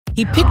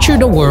He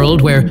pictured a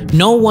world where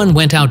no one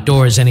went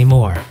outdoors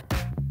anymore.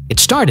 It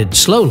started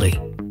slowly.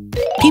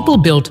 People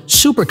built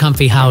super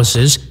comfy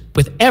houses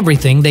with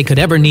everything they could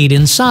ever need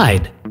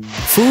inside.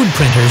 Food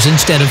printers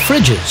instead of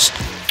fridges.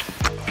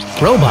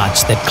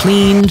 Robots that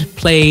cleaned,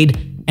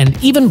 played,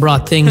 and even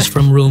brought things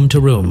from room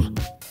to room.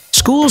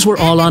 Schools were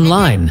all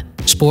online,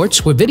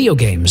 sports were video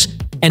games,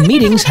 and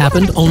meetings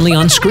happened only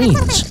on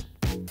screens.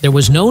 There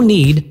was no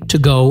need to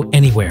go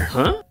anywhere.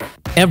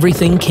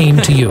 Everything came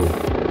to you.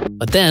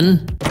 But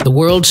then, the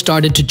world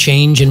started to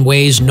change in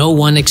ways no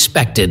one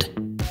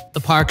expected. The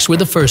parks were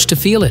the first to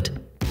feel it.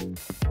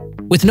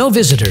 With no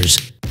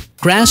visitors,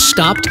 grass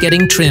stopped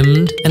getting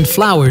trimmed and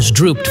flowers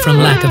drooped from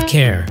lack of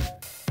care.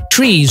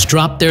 Trees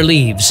dropped their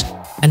leaves,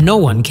 and no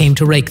one came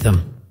to rake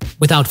them.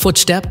 Without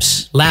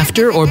footsteps,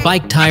 laughter, or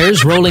bike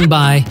tires rolling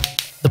by,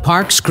 the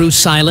parks grew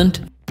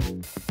silent.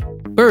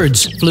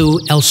 Birds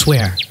flew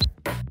elsewhere.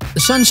 The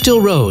sun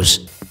still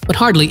rose, but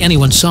hardly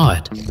anyone saw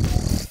it.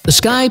 The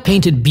sky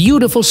painted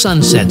beautiful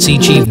sunsets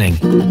each evening,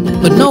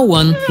 but no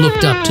one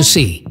looked up to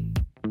see.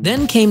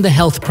 Then came the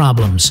health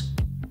problems.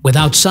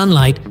 Without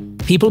sunlight,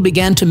 people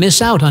began to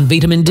miss out on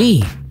vitamin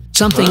D,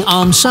 something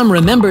AumSum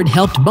remembered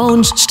helped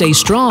bones stay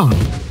strong.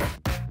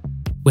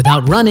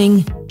 Without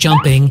running,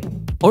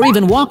 jumping, or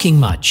even walking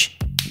much,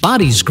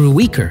 bodies grew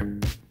weaker.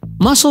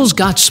 Muscles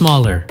got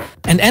smaller,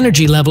 and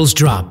energy levels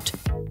dropped.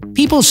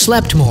 People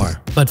slept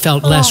more, but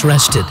felt less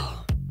rested.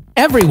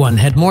 Everyone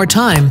had more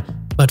time,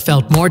 but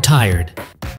felt more tired.